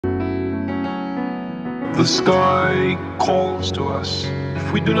The sky calls to us.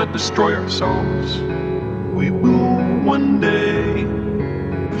 If we do not destroy ourselves, we will one day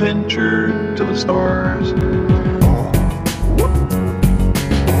venture to the stars.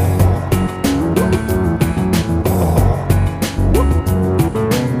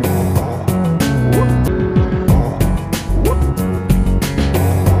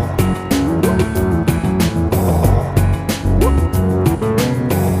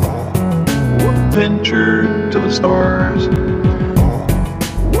 Venture to the stars.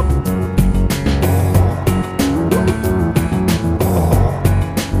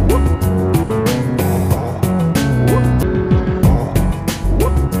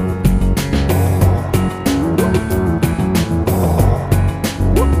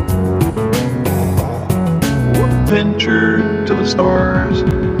 Venture to the stars.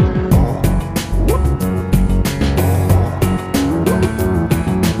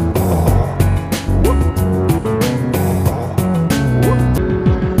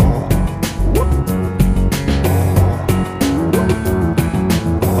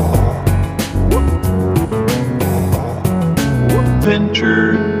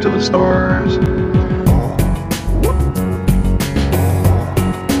 Venture to the stars.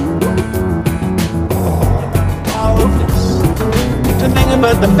 All of this, to think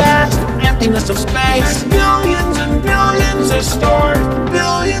about the vast emptiness of space. Billions and billions of stars,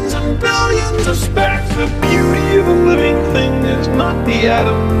 billions and billions of specks. The beauty of a living thing is not the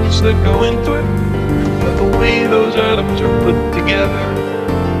atoms that go into it, but the way those atoms are put together.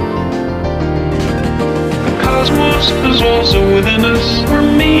 Cosmos is also within us.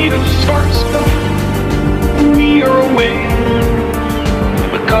 We're made of star stuff. We are a way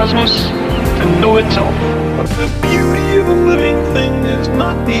for the cosmos to know itself. But the beauty of a living thing is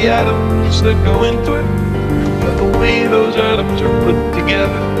not the atoms that go into it, but the way those atoms are put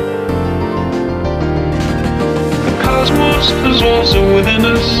together. The cosmos is also within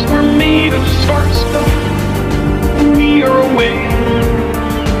us. We're made of star stuff. We are a way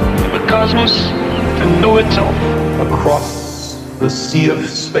for the cosmos to know itself. Across the sea of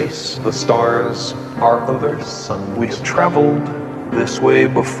space, the stars are other suns. We have traveled this way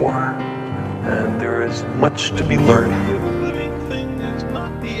before, and there is much to be learned. The living thing is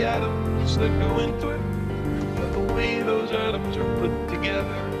not the atoms that go into it, but the way those atoms are put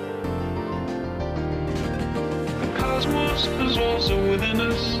together. The cosmos is also within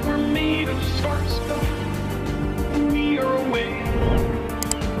us. We're made of star stuff. We are a way